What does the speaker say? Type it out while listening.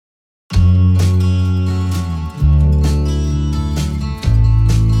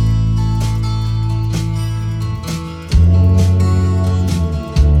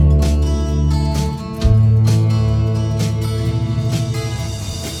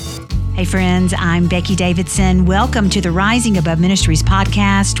Hey friends, I'm Becky Davidson. Welcome to the Rising Above Ministries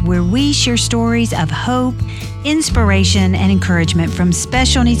podcast, where we share stories of hope, inspiration, and encouragement from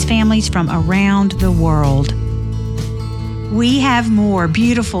special needs families from around the world. We have more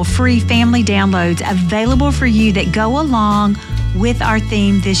beautiful free family downloads available for you that go along with our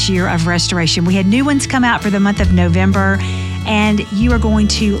theme this year of restoration. We had new ones come out for the month of November, and you are going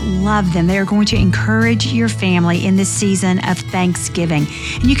to love them. They are going to encourage your family in this season of Thanksgiving.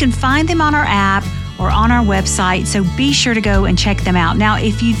 And you can find them on our app or on our website, so be sure to go and check them out. Now,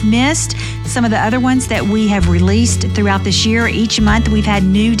 if you've missed some of the other ones that we have released throughout this year, each month we've had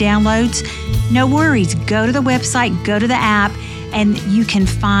new downloads, no worries. Go to the website, go to the app, and you can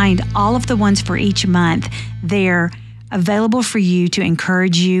find all of the ones for each month. They're available for you to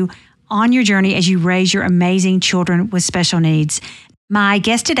encourage you on your journey as you raise your amazing children with special needs. My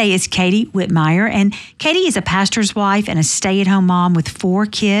guest today is Katie Whitmire, and Katie is a pastor's wife and a stay-at-home mom with 4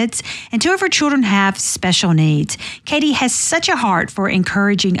 kids, and 2 of her children have special needs. Katie has such a heart for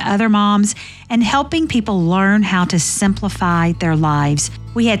encouraging other moms and helping people learn how to simplify their lives.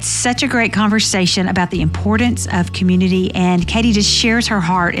 We had such a great conversation about the importance of community, and Katie just shares her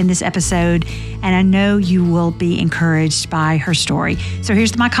heart in this episode, and I know you will be encouraged by her story. So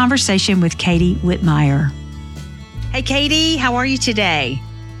here's my conversation with Katie Whitmire. Hey, Katie, how are you today?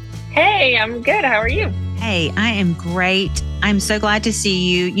 Hey, I'm good. How are you? Hey, I am great. I'm so glad to see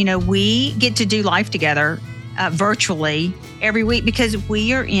you. You know, we get to do life together virtually every week because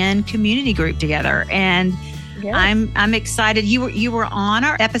we are in community group together. And yes. I'm excited. You were on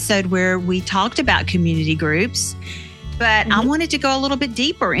our episode where we talked about community groups, but I wanted to go a little bit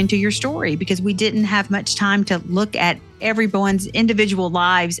deeper into your story because we didn't have much time to look at everyone's individual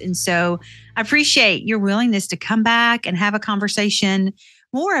lives. And so I appreciate your willingness to come back and have a conversation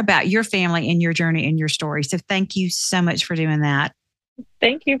more about your family and your journey and your story. So thank you so much for doing that.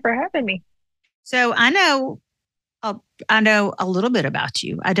 Thank you for having me. So I know a little bit about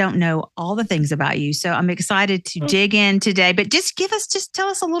you. I don't know all the things about you. So I'm excited to dig in today, but just tell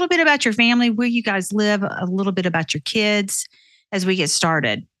us a little bit about your family, where you guys live, a little bit about your kids as we get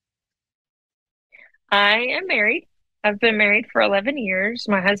started. I am married. I've been married for 11 years.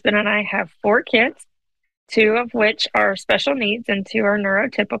 My husband and I have 4 kids, 2 of which are special needs and 2 are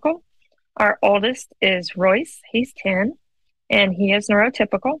neurotypical. Our oldest is Royce. He's 10 and he is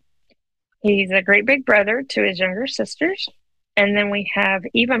neurotypical. He's a great big brother to his younger sisters. And then we have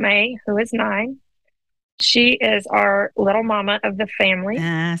Eva Mae, who is 9. She is our little mama of the family.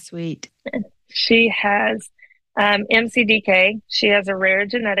 Ah, sweet. She has MCDK. She has a rare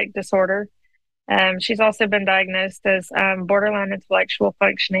genetic disorder. She's also been diagnosed as borderline intellectual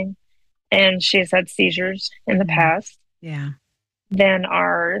functioning, and she's had seizures in the past. Yeah. Then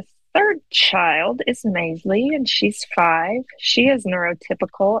our 3rd child is Maisley, and she's 5. She is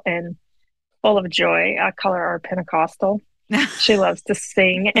neurotypical and full of joy. I call her our Pentecostal. She loves to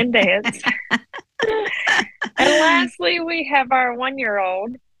sing and dance. And lastly, we have our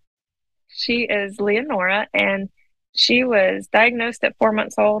 1-year-old. She is Leonora, and she was diagnosed at 4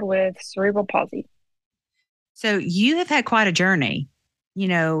 months old with cerebral palsy. So you have had quite a journey,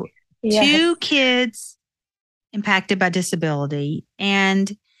 yes. 2 kids impacted by disability.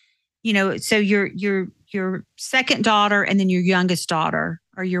 And, so your second daughter and then your youngest daughter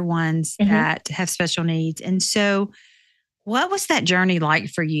are your ones that have special needs. And so what was that journey like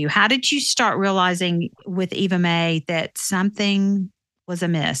for you? How did you start realizing with Eva Mae that something was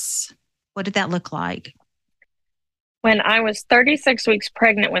amiss? What did that look like? When I was 36 weeks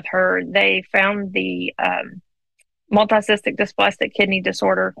pregnant with her, they found the multicystic dysplastic kidney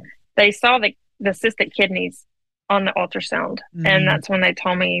disorder. They saw the cystic kidneys on the ultrasound. And that's when they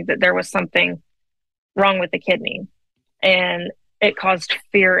told me that there was something wrong with the kidney. And it caused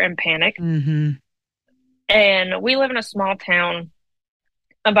fear and panic. And we live in a small town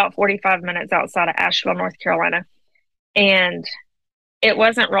about 45 minutes outside of Asheville, North Carolina. And it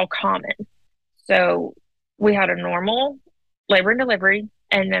wasn't real common. So we had a normal labor and delivery.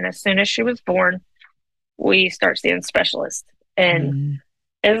 And then as soon as she was born, we start seeing specialists. And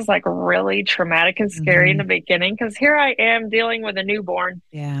it was like really traumatic and scary in the beginning because here I am dealing with a newborn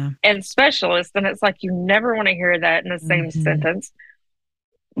and specialist. And it's like, you never want to hear that in the same sentence.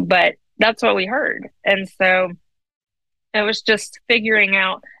 But that's what we heard. And so it was just figuring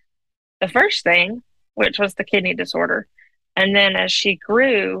out the first thing, which was the kidney disorder. And then as she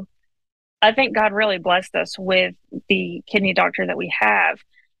grew, I think God really blessed us with the kidney doctor that we have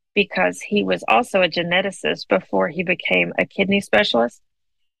because he was also a geneticist before he became a kidney specialist.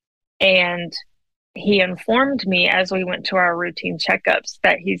 And he informed me as we went to our routine checkups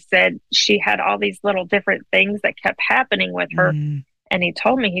that he said she had all these little different things that kept happening with her. And he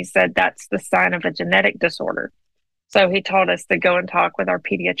told me, he said, that's the sign of a genetic disorder. So he told us to go and talk with our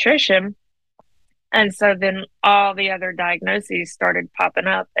pediatrician. And so then all the other diagnoses started popping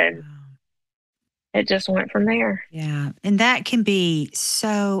up, and it just went from there. Yeah. And that can be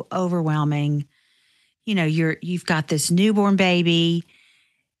so overwhelming. You know, you've got this newborn baby.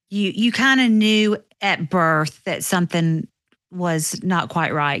 You kind of knew at birth that something was not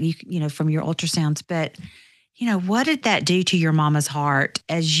quite right, you know, from your ultrasounds. But, you know, what did that do to your mama's heart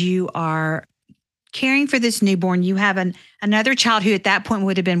as you are caring for this newborn? You have another child who at that point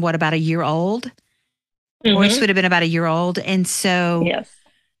would have been, what, about a year old? Royce would have been about a year old. And so, yes,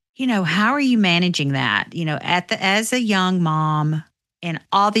 you know, how are you managing that? You know, as a young mom and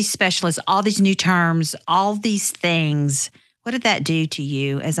all these specialists, all these new terms, all these things, what did that do to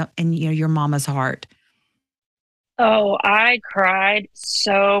you and you know, your mama's heart? Oh, I cried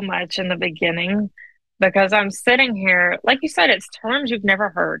so much in the beginning because I'm sitting here, like you said, it's terms you've never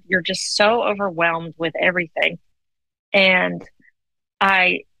heard. You're just so overwhelmed with everything. And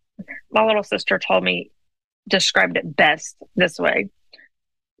I, my little sister told me, described it best this way: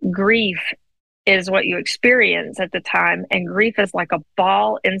 grief is what you experience at the time, and grief is like a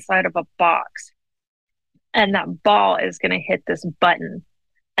ball inside of a box. And that ball is going to hit this button.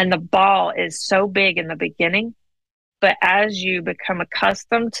 And the ball is so big in the beginning, but as you become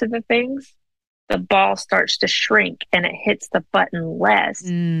accustomed to the things, the ball starts to shrink and it hits the button less,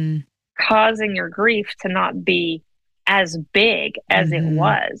 causing your grief to not be as big as it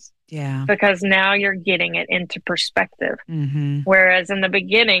was. Yeah. Because now you're getting it into perspective. Whereas in the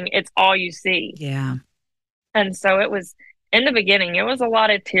beginning, it's all you see. Yeah. And so it was, in the beginning, it was a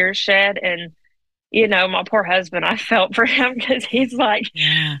lot of tears shed. And, you know, my poor husband, I felt for him because he's like,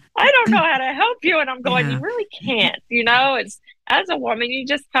 I don't know how to help you. And I'm going, you really can't. You know, it's, as a woman, you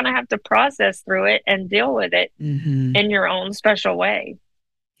just kind of have to process through it and deal with it in your own special way.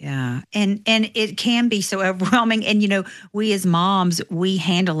 Yeah. And it can be so overwhelming. And, you know, we as moms, we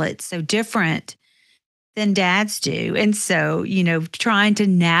handle it so different than dads do. And so, you know, trying to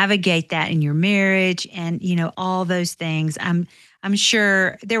navigate that in your marriage and, you know, all those things, I'm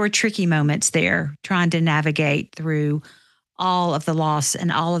sure there were tricky moments there trying to navigate through all of the loss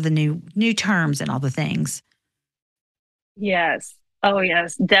and all of the new terms and all the things. Yes. Oh,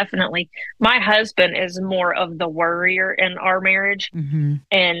 yes, definitely. My husband is more of the worrier in our marriage,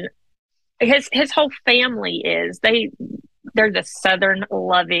 and his whole family is. They're the Southern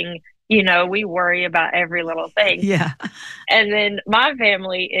loving. You know, we worry about every little thing. Yeah. And then my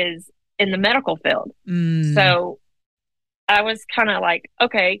family is in the medical field, so I was kind of like,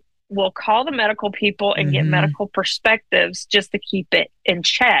 okay, we'll call the medical people and get medical perspectives just to keep it in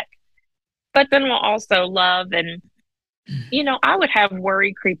check. But then we'll also love and, you know, I would have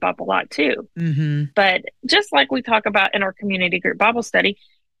worry creep up a lot too. But just like we talk about in our community group Bible study,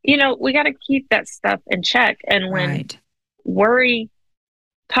 you know, we got to keep that stuff in check. And when worry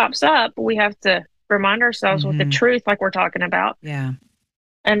pops up, we have to remind ourselves with the truth, like we're talking about. Yeah.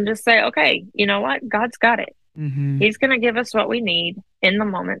 And just say, okay, you know what? God's got it. He's going to give us what we need in the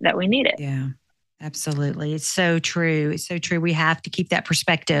moment that we need it. Yeah, absolutely. It's so true. It's so true. We have to keep that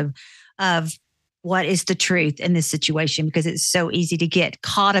perspective of what is the truth in this situation, because it's so easy to get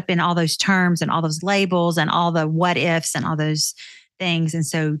caught up in all those terms and all those labels and all the what ifs and all those things. And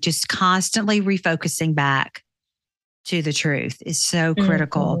so just constantly refocusing back to the truth is so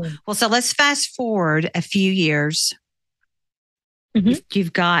critical. Well, so let's fast forward a few years.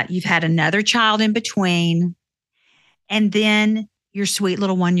 You've had another child in between, and then your sweet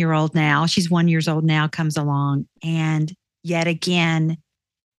little 1-year-old now, she's 1 year old now, comes along, and yet again,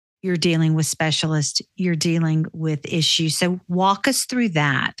 you're dealing with specialists, you're dealing with issues. So walk us through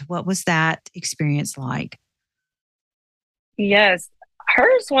that. What was that experience like? Yes,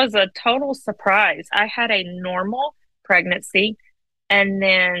 hers was a total surprise. I had a normal pregnancy, and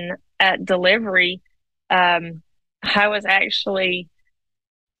then at delivery, I was actually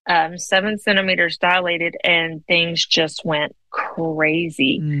 7 centimeters dilated, and things just went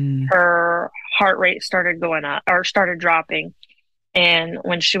crazy. Her heart rate started going up or started dropping. And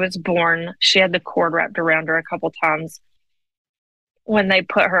when she was born, she had the cord wrapped around her a couple times. When they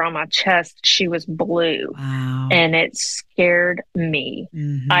put her on my chest, she was blue. Wow. And it scared me.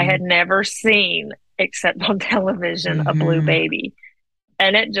 I had never seen, except on television, a blue baby.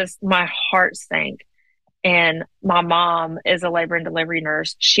 And it just, my heart sank. And my mom is a labor and delivery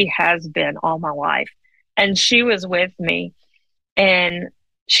nurse. She has been all my life. And she was with me. And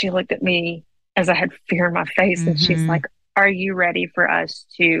she looked at me as I had fear in my face. And she's like, are you ready for us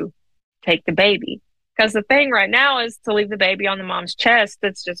to take the baby? Because the thing right now is to leave the baby on the mom's chest.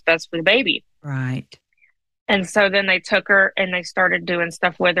 That's just best for the baby. Right. And so then they took her and they started doing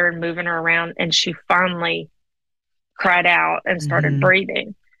stuff with her and moving her around. And she finally cried out and started Mm-hmm.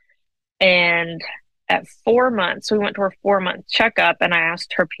 breathing. And at 4 months, we went to her 4 month checkup and I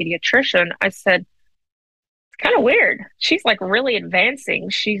asked her pediatrician, I said, it's kind of weird. She's like really advancing.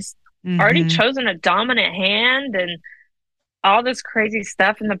 She's already Mm-hmm. chosen a dominant hand and all this crazy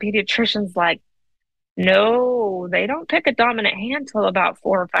stuff. And the pediatrician's like, no, they don't pick a dominant hand till about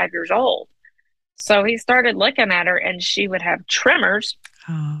 4 or 5 years old. So he started looking at her and she would have tremors.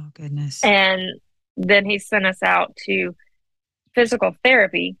 Oh, goodness. And then he sent us out to physical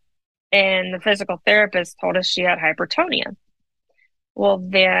therapy. And the physical therapist told us she had hypertonia. Well,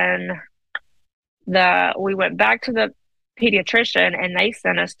 then we went back to the pediatrician and they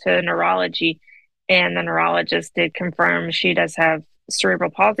sent us to neurology. And the neurologist did confirm she does have cerebral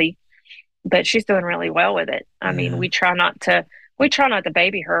palsy, but she's doing really well with it. I mean, Yeah. we try not to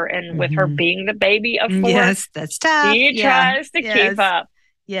baby her. And with her Mm-hmm. being the baby of 4, Yes, that's tough. she Yeah. tries to Yes. keep up.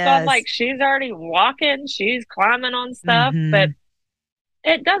 So I'm like, Yes. she's already walking, she's climbing on stuff, Mm-hmm. but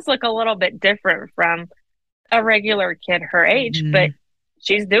it does look a little bit different from a regular kid her age, Mm-hmm. but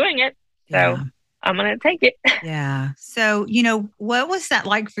she's doing it. So Yeah. I'm going to take it. Yeah. So, what was that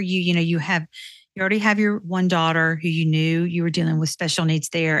like for you? You already have your one daughter who you knew you were dealing with special needs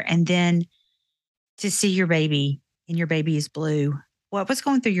there. And then to see your baby and your baby is blue. What was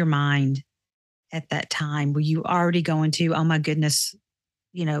going through your mind at that time? Were you already going to, oh my goodness,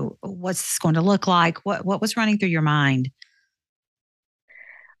 what's this going to look like? What was running through your mind?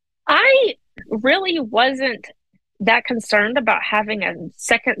 I really wasn't that concerned about having a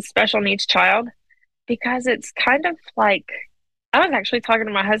second special needs child because it's kind of like, I was actually talking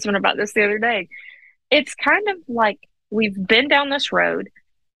to my husband about this the other day. It's kind of like we've been down this road.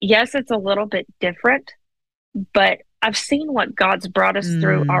 Yes, it's a little bit different, but I've seen what God's brought us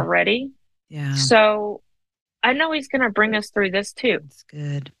through already. Yeah. So I know He's going to bring us through this too. That's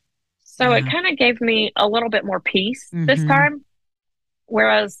good. So Yeah. it kind of gave me a little bit more peace this Mhm. time.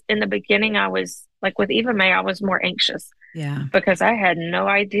 Whereas in the beginning, I was like with Eva May, I was more anxious Yeah. because I had no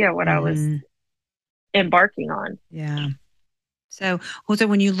idea what I was Mhm. embarking on. Yeah. So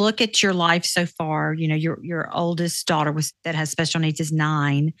when you look at your life so far, your oldest daughter that has special needs is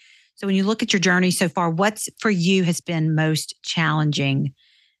 9. So when you look at your journey so far, what's for you has been most challenging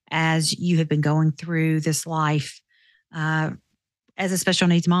as you have been going through this life as a special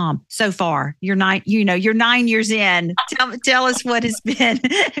needs mom so far? You're 9 years in. Tell us what has been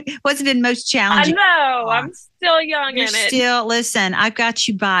what's been most challenging. I know I'm still young You're in it. still, listen, I've got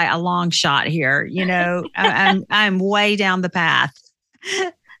you by a long shot here. I'm way down the path.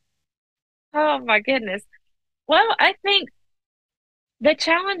 Oh my goodness. Well, I think the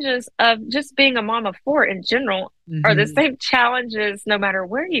challenges of just being a mom of 4 in general are the Mhm. same challenges no matter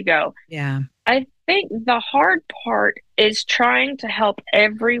where you go. Yeah. I think the hard part is trying to help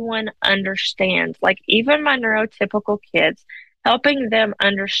everyone understand, like even my neurotypical kids, helping them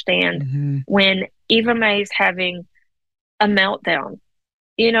understand Mhm. when Eva May's having a meltdown.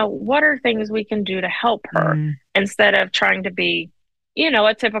 What are things we can do to help her Mhm. instead of trying to be,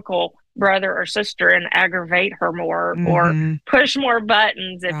 a typical brother or sister and aggravate her more or Mhm. push more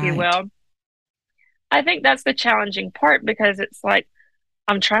buttons, if you Right. will. I think that's the challenging part because it's like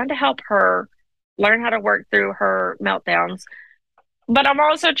I'm trying to help her learn how to work through her meltdowns, but I'm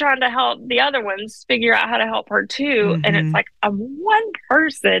also trying to help the other ones figure out how to help her too. And it's Mhm. like I'm one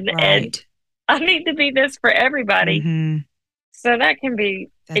person and Right. I need to be this for everybody. Mhm. So that can be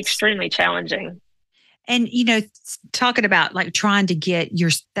That's extremely challenging. And talking about like trying to get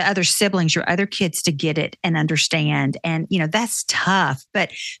the other siblings, your other kids to get it and understand, and that's tough.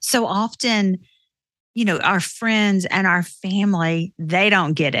 But so often, our friends and our family, they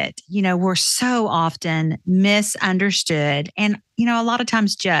don't get it. We're so often misunderstood, and a lot of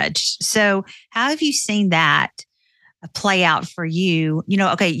times judged. So how have you seen that play out for you?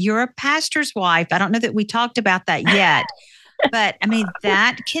 Okay, you're a pastor's wife. I don't know that we talked about that yet. But I mean,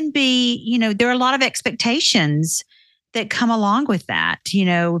 that can be, there are a lot of expectations that come along with that.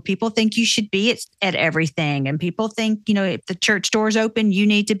 People think you should be at everything, and people think, if the church door's open, you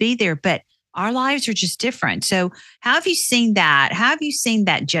need to be there. But our lives are just different. So, how have you seen that? How have you seen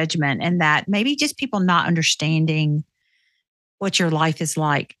that judgment and that maybe just people not understanding what your life is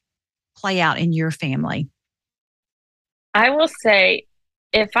like play out in your family? I will say,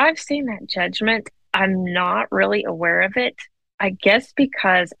 if I've seen that judgment, I'm not really aware of it. I guess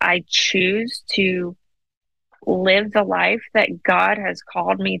because I choose to live the life that God has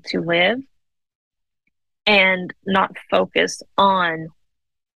called me to live and not focus on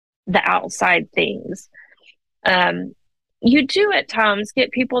the outside things. Um, you do at times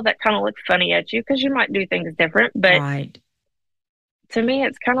get people that kind of look funny at you because you might do things different. But Right. to me,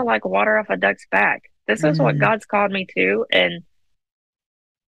 it's kind of like water off a duck's back. This is what Mm. God's called me to. And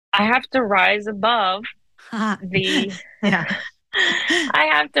I have to rise above the, Yeah. I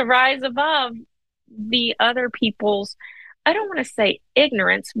have to rise above the other people's, I don't want to say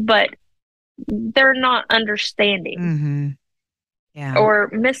ignorance, but they're not understanding Mm-hmm. Yeah. or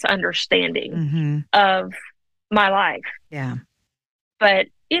misunderstanding Mm-hmm. of my life. Yeah. But,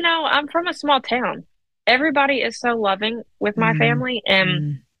 I'm from a small town. Everybody is so loving with my Mm. family.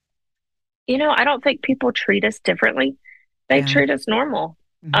 And, Mm. I don't think people treat us differently. They Yeah. treat us normal.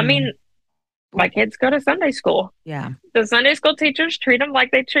 I Mm-hmm. mean, my kids go to Sunday school. Yeah. The Sunday school teachers treat them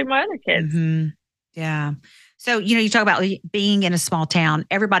like they treat my other kids. Mm-hmm. Yeah. So, you talk about being in a small town.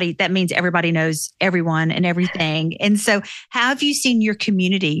 That means everybody knows everyone and everything. And so, how have you seen your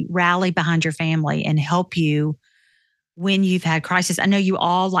community rally behind your family and help you when you've had crisis? I know you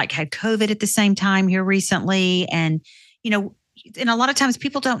all had COVID at the same time here recently. And, you know, and a lot of times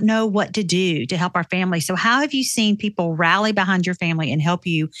people don't know what to do to help our family. So, how have you seen people rally behind your family and help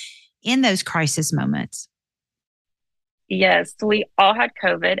you in those crisis moments? Yes, we all had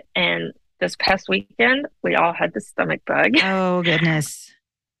COVID, and this past weekend, we all had the stomach bug. Oh, goodness.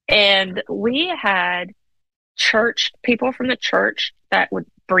 And we had people from the church that would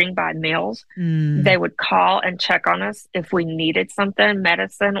bring by meals. Mm. They would call and check on us if we needed something,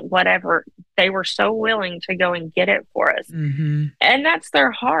 medicine, whatever. They were so willing to go and get it for us. Mm-hmm. And that's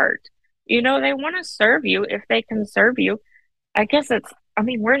their heart. They want to serve you if they can serve you. I guess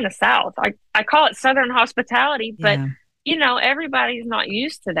we're in the South. I call it Southern hospitality, but Yeah. everybody's not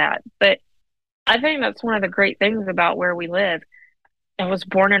used to that. But I think that's one of the great things about where we live. I was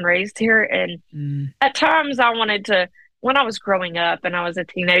born and raised here, and at times when I was growing up and I was a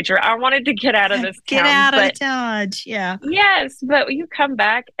teenager, I wanted to get out of this Get town. out But of Dodge. Yeah. yes, but you come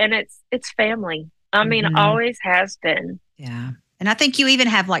back and it's family. I mean, Mm-hmm. always has been. Yeah. And I think you even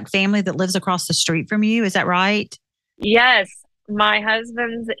have family that lives across the street from you. Is that right? Yes, my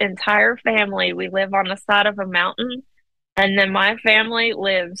husband's entire family, we live on the side of a mountain, and then my family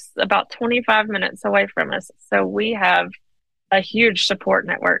lives about 25 minutes away from us. So we have a huge support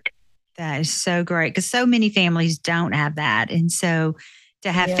network. That is so great because so many families don't have that. And so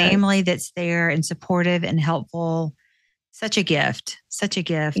to have Yes. family that's there and supportive and helpful, such a gift, such a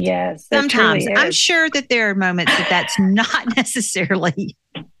gift. Yes, Sometimes it truly I'm is. sure that there are moments that's not necessarily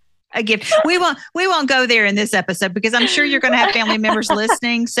a gift. We won't go there in this episode because I'm sure you're going to have family members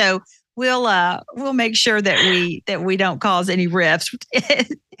listening. So we'll make sure that we don't cause any rifts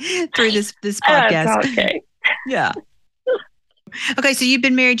through this podcast. That's okay. Yeah. Okay, so you've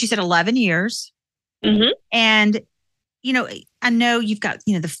been married, you said 11 years. Mm-hmm. And, I know you've got,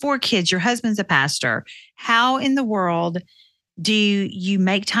 the 4 kids, your husband's a pastor. How in the world do you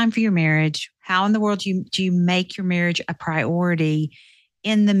make time for your marriage? How in the world do you make your marriage a priority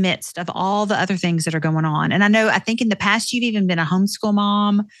in the midst of all the other things that are going on? And I think in the past, you've even been a homeschool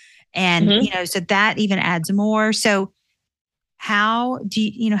mom. And, so that even adds more. So how do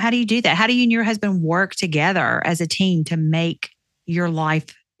you do that? How do you and your husband work together as a team to make your life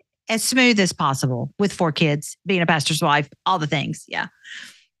as smooth as possible with 4 kids, being a pastor's wife, all the things? Yeah.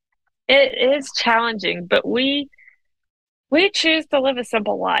 It is challenging, but we choose to live a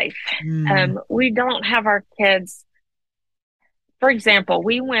simple life. We don't have our kids. For example,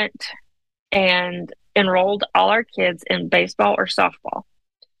 we went and enrolled all our kids in baseball or softball.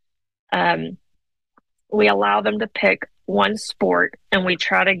 We allow them to pick one sport, and we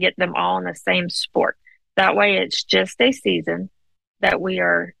try to get them all in the same sport. That way it's just a season that we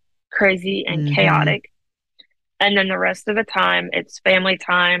are crazy and chaotic. And then the rest of the time it's family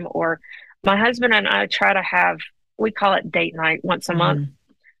time, or my husband and I try to have, we call it date night once a month.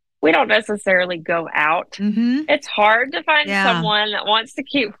 We don't necessarily go out. It's hard to find someone that wants to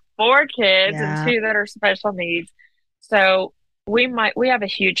keep 4 kids and 2 that are special needs. So we have a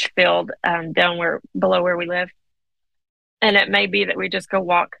huge field below where we live. And it may be that we just go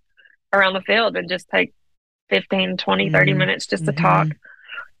walk around the field and just take 15, 20, 30 minutes just to talk.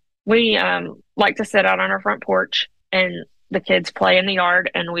 We like to sit out on our front porch and the kids play in the yard,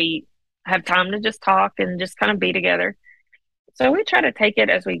 and we have time to just talk and just kind of be together. So we try to take it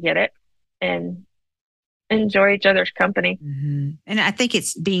as we get it and enjoy each other's company. And I think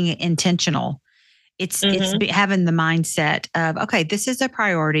it's being intentional. It's having the mindset of, okay, this is a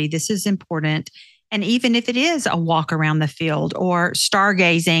priority. This is important. And even if it is a walk around the field or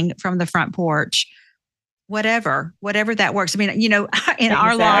stargazing from the front porch, whatever that works. I mean, in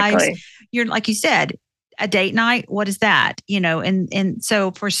our lives, you're, like you said, a date night. What is that? And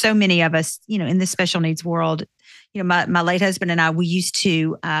so for so many of us, in the special needs world, my late husband and I, we used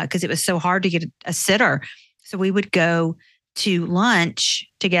to, because it was so hard to get a sitter. So we would go to lunch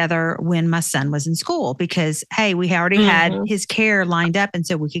together when my son was in school because, hey, we already had his care lined up. And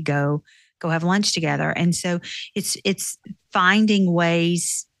so we could go have lunch together. And so it's finding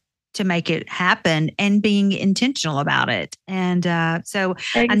ways to make it happen and being intentional about it. And so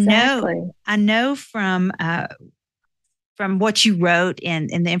exactly. I know from what you wrote and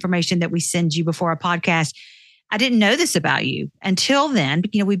the information that we send you before our podcast, I didn't know this about you until then.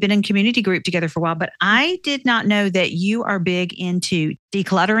 We've been in community group together for a while, but I did not know that you are big into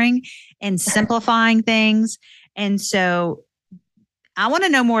decluttering and simplifying things. And so I want to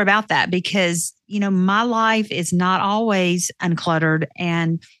know more about that because, my life is not always uncluttered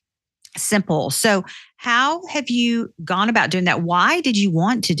and simple. So how have you gone about doing that? Why did you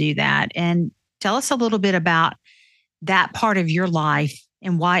want to do that? And tell us a little bit about that part of your life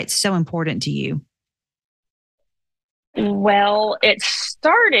and why it's so important to you. Well, it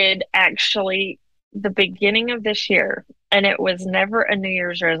started actually the beginning of this year, and it was never a New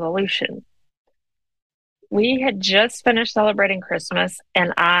Year's resolution. We had just finished celebrating Christmas,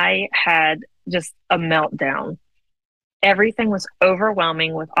 and I had just a meltdown. Everything was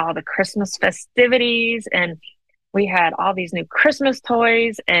overwhelming with all the Christmas festivities, and we had all these new Christmas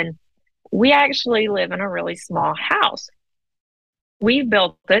toys, and we actually live in a really small house. We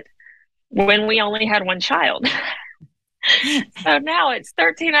built it when we only had one child. So now it's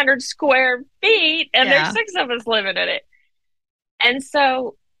 1,300 square feet and there's 6 of us living in it. And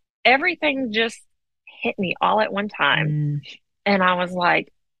so everything just hit me all at one time. And I was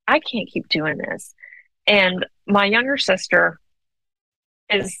like, I can't keep doing this. And my younger sister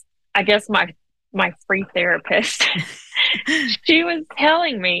is, I guess, my free therapist. She was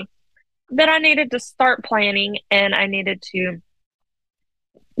telling me that I needed to start planning and I needed to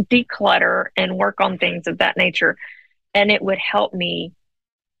declutter and work on things of that nature. And it would help me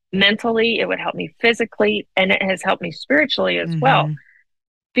mentally, it would help me physically, and it has helped me spiritually as well.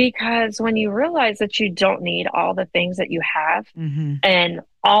 Because when you realize that you don't need all the things that you have and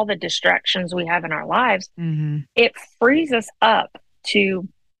all the distractions we have in our lives, it frees us up to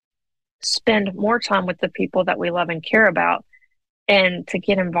spend more time with the people that we love and care about and to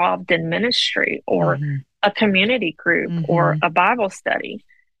get involved in ministry or a community group or a Bible study.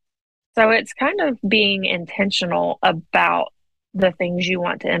 So it's kind of being intentional about the things you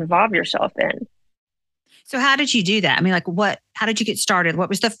want to involve yourself in. So how did you do that? I mean, how did you get started? What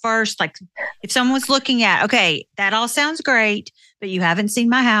was the first, if someone was looking at, okay, that all sounds great, but you haven't seen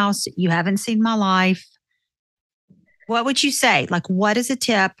my house, you haven't seen my life. What would you say? What is a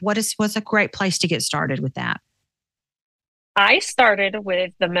tip? What's a great place to get started with that? I started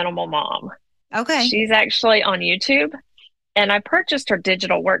with The Minimal Mom. Okay. She's actually on YouTube. And I purchased her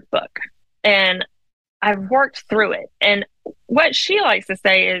digital workbook and I've worked through it. And what she likes to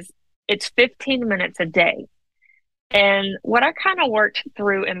say is it's 15 minutes a day. And what I kind of worked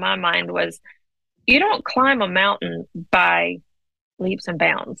through in my mind was you don't climb a mountain by leaps and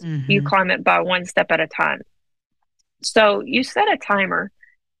bounds. You climb it by one step at a time. So you set a timer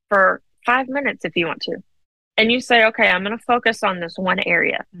for 5 minutes if you want to. And you say, okay, I'm going to focus on this one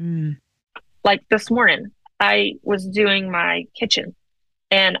area. Like this morning, I was doing my kitchen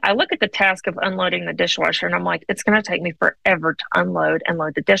and I look at the task of unloading the dishwasher and I'm like, it's going to take me forever to unload and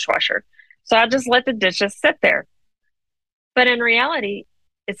load the dishwasher. So I just let the dishes sit there. But in reality,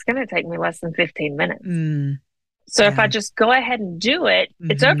 it's going to take me less than 15 minutes. So if I just go ahead and do it,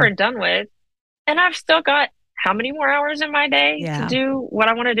 it's over and done with. And I've still got how many more hours in my day to do what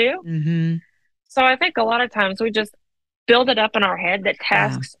I want to do? So I think a lot of times we just build it up in our head that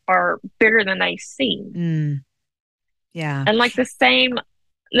tasks are bigger than they seem. Yeah. And the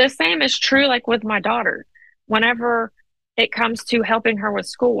same is true with my daughter. Whenever it comes to helping her with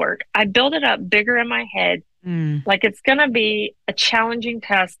schoolwork, I build it up bigger in my head. It's going to be a challenging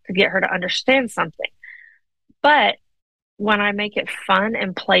task to get her to understand something. But when I make it fun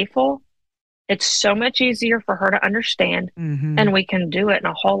and playful, it's so much easier for her to understand and we can do it in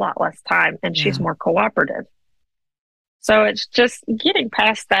a whole lot less time and she's more cooperative. So it's just getting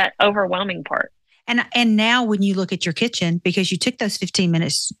past that overwhelming part. And now when you look at your kitchen, because you took those 15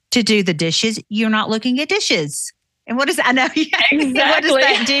 minutes to do the dishes, you're not looking at dishes. And what does that, I know, exactly. What does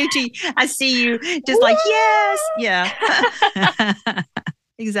that do to you? I see you just yes. Yeah.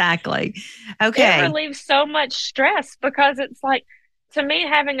 Exactly. Okay. It relieves so much stress because it's to me,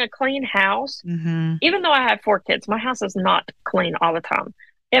 having a clean house, even though I have 4 kids, my house is not clean all the time.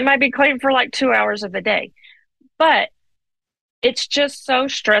 It might be clean for 2 hours of the day, but it's just so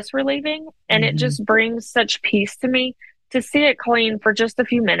stress relieving and it just brings such peace to me to see it clean for just a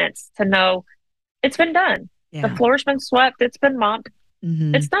few minutes, to know it's been done. The Yeah. floor's been swept. It's been mopped.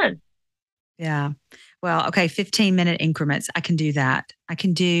 Mm-hmm. It's done. Yeah. Well, okay, 15-minute increments. I can do that. I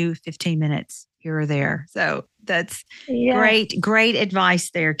can do 15 minutes here or there. So that's Yes. great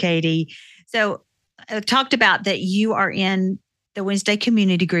advice there, Katie. So I talked about that you are in the Wednesday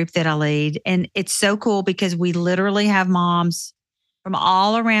community group that I lead. And it's so cool because we literally have moms from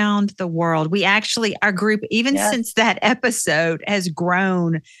all around the world. We actually, our group, even Yes. since that episode, has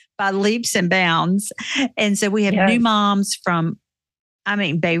grown by leaps and bounds. And so we have new Yes. moms from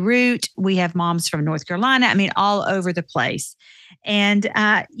Beirut. We have moms from North Carolina. All over the place. And,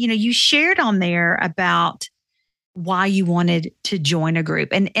 you shared on there about why you wanted to join a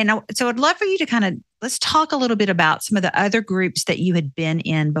group. So I'd love for you to let's talk a little bit about some of the other groups that you had been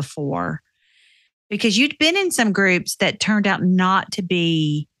in before, because you'd been in some groups that turned out not to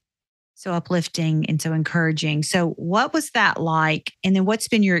be so uplifting and so encouraging. So what was that like? And then what's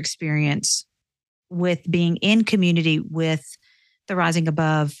been your experience with being in community with the Rising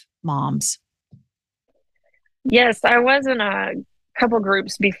Above moms? Yes, I was in a couple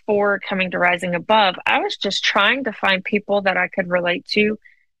groups before coming to Rising Above. I was just trying to find people that I could relate to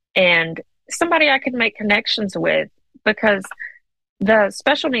and somebody I could make connections with, because the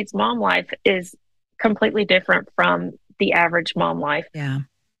special needs mom life is completely different from the average mom life. Yeah.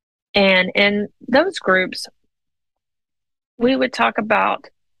 And in those groups, we would talk about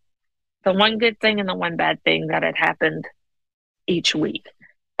the one good thing and the one bad thing that had happened each week.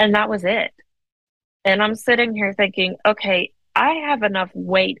 And that was it. And I'm sitting here thinking, okay, I have enough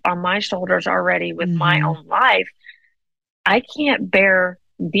weight on my shoulders already with my own life. I can't bear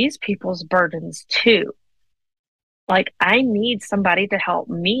these people's burdens too. Like, I need somebody to help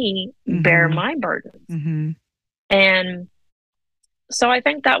me bear my burdens. And so I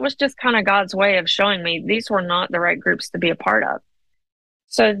think that was just kind of God's way of showing me these were not the right groups to be a part of.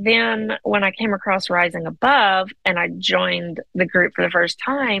 So then when I came across Rising Above and I joined the group for the first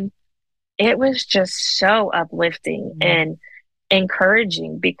time, it was just so uplifting and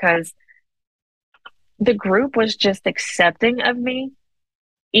encouraging, because the group was just accepting of me,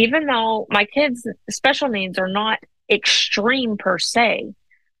 even though my kids' special needs are not extreme per se.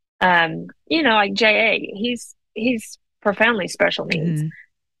 Like J.A., he's profoundly special needs.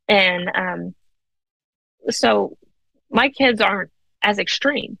 And so my kids aren't as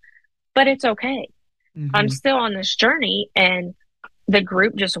extreme, but it's okay. I'm still on this journey, and the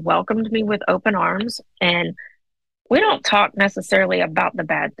group just welcomed me with open arms. And we don't talk necessarily about the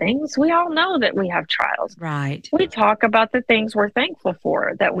bad things. We all know that we have trials. Right. We talk about the things we're thankful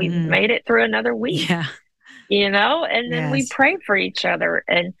for, that we've made it through another week. Yeah. And then we pray for each other,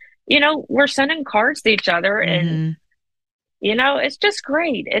 and we're sending cards to each other, and it's just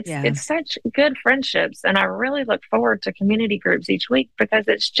great. It's such good friendships, and I really look forward to community groups each week because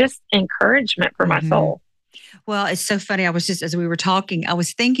it's just encouragement for my soul. Well, it's so funny. As we were talking, I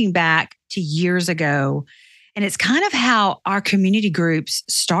was thinking back to years ago, and it's kind of how our community groups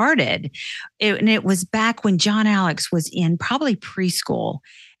started. It was back when John Alex was in probably preschool,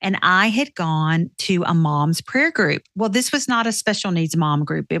 and I had gone to a mom's prayer group. Well, this was not a special needs mom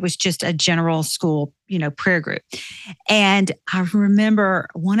group. It was just a general school, prayer group. And I remember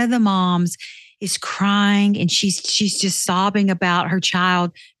one of the moms is crying, and she's just sobbing about her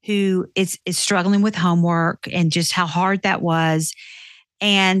child who is struggling with homework and just how hard that was.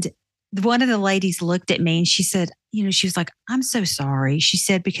 And one of the ladies looked at me and she said, she was like, "I'm so sorry." She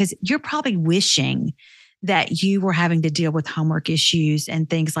said, "Because you're probably wishing that you were having to deal with homework issues and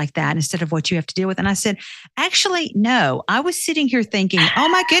things like that instead of what you have to deal with." And I said, "Actually, no, I was sitting here thinking, oh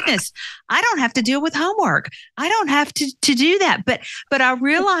my goodness, I don't have to deal with homework. I don't have to do that." But I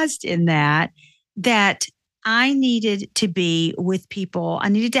realized in that I needed to be with people. I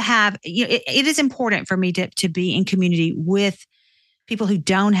needed to have, it is important for me to be in community with people who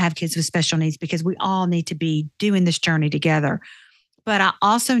don't have kids with special needs, because we all need to be doing this journey together. But I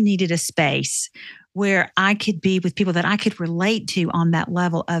also needed a space where I could be with people that I could relate to on that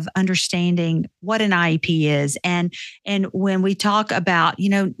level of understanding what an IEP is. And when we talk about,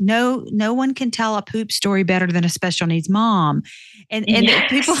 no one can tell a poop story better than a special needs mom. And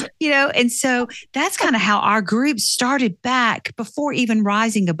people, and so that's kind of how our group started back before even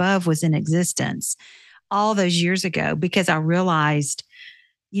Rising Above was in existence all those years ago, because I realized,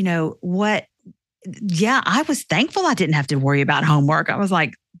 I was thankful I didn't have to worry about homework. I was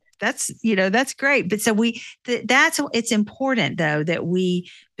like, that's great. But so it's important though, that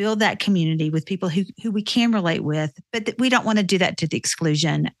we build that community with people who we can relate with, but we don't want to do that to the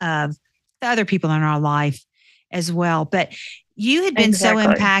exclusion of the other people in our life as well. But you had been so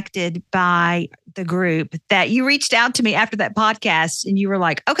impacted by the group that you reached out to me after that podcast and you were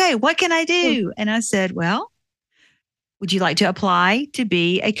like, "Okay, what can I do?" And I said, "Well, would you like to apply to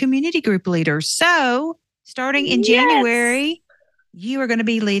be a community group leader? So starting in January, you are going to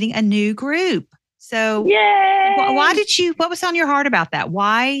be leading a new group. So why what was on your heart about that?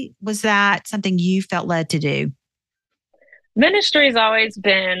 Why was that something you felt led to do? Ministry has always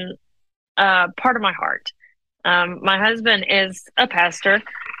been part of my heart. My husband is a pastor.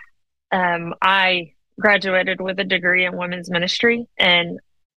 I graduated with a degree in women's ministry, and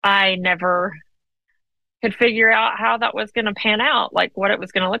I never could figure out how that was going to pan out, like what it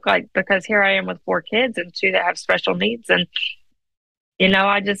was going to look like, because here I am with 4 kids and 2 that have special needs. And,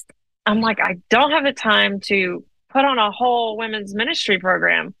 I'm like, I don't have the time to put on a whole women's ministry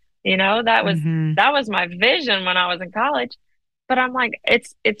program. That was my vision when I was in college, but I'm like,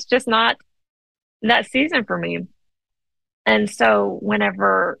 it's just not that season for me. And so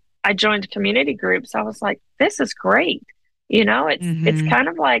whenever I joined community groups, I was like, this is great. It's kind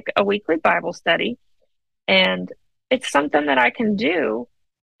of like a weekly Bible study, and it's something that I can do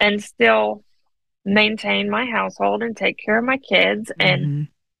and still maintain my household and take care of my kids. And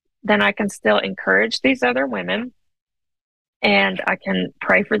then I can still encourage these other women, and I can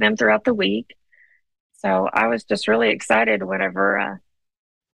pray for them throughout the week. So I was just really excited whenever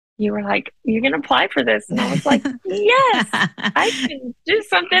you were like, you're going to apply for this. And I was like, yes, I can do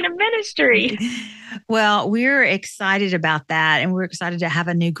something in ministry. Well, we're excited about that. And we're excited to have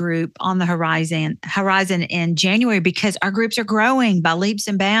a new group on the horizon in January, because our groups are growing by leaps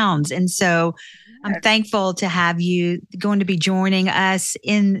and bounds. And so I'm thankful to have you going to be joining us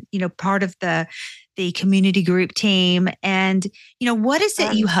in, part of the community group team. And, what is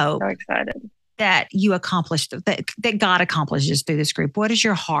it you hope so excited that you accomplished, that God accomplishes through this group? What is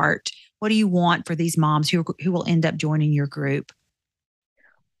your heart? What do you want for these moms who will end up joining your group?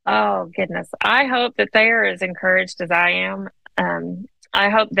 Oh, goodness. I hope that they are as encouraged as I am. I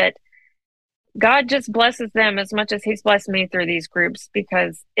hope that God just blesses them as much as He's blessed me through these groups,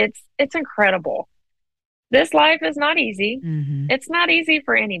 because it's incredible. This life is not easy. It's not easy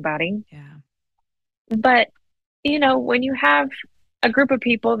for anybody. Yeah. But, when you have a group of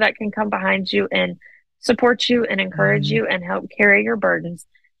people that can come behind you and support you and encourage you and help carry your burdens,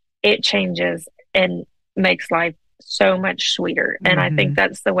 it changes and makes life so much sweeter. And I think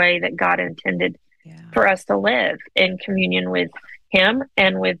that's the way that God intended for us to live, in communion with Him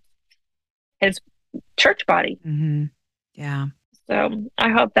and with His church body. Yeah. So I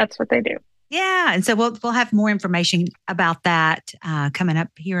hope that's what they do. Yeah. And so we'll have more information about that coming up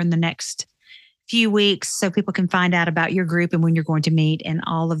here in the next few weeks, so people can find out about your group and when you're going to meet and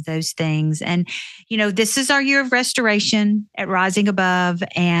all of those things. And, this is our year of restoration at Rising Above.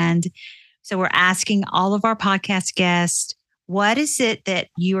 And so we're asking all of our podcast guests, what is it that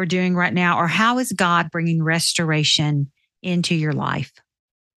you are doing right now, or how is God bringing restoration into your life?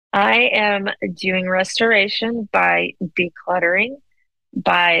 I am doing restoration by decluttering,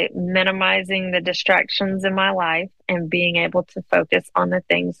 by minimizing the distractions in my life, and being able to focus on the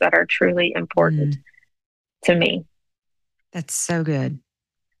things that are truly important to me. That's so good.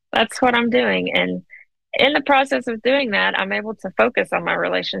 That's what I'm doing. And in the process of doing that, I'm able to focus on my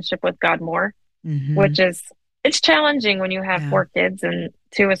relationship with God more, which it's challenging when you have 4 kids and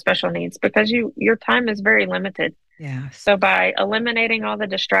 2 with special needs, because your time is very limited. Yeah. So by eliminating all the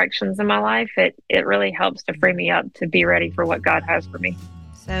distractions in my life, it really helps to free me up to be ready for what God has for me.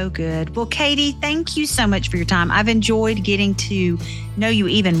 So good. Well, Katie, thank you so much for your time. I've enjoyed getting to know you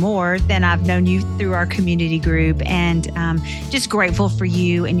even more than I've known you through our community group, and just grateful for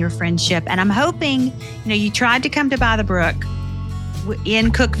you and your friendship. And I'm hoping, you tried to come to By the Brook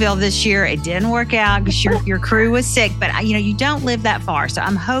in Cookeville this year. It didn't work out because your crew was sick, but you don't live that far. So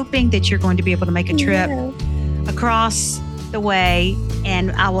I'm hoping that you're going to be able to make a trip across the way,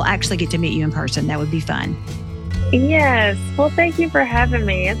 and I will actually get to meet you in person. That would be fun. Yes. Well, thank you for having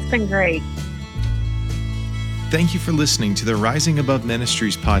me. It's been great. Thank you for listening to the Rising Above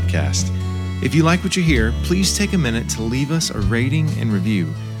Ministries podcast. If you like what you hear, please take a minute to leave us a rating and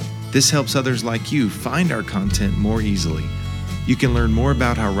review. This helps others like you find our content more easily. You can learn more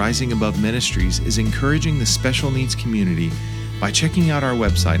about how Rising Above Ministries is encouraging the special needs community by checking out our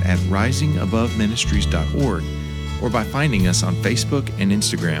website at risingaboveministries.org, or by finding us on Facebook and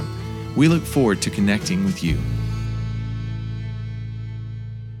Instagram. We look forward to connecting with you.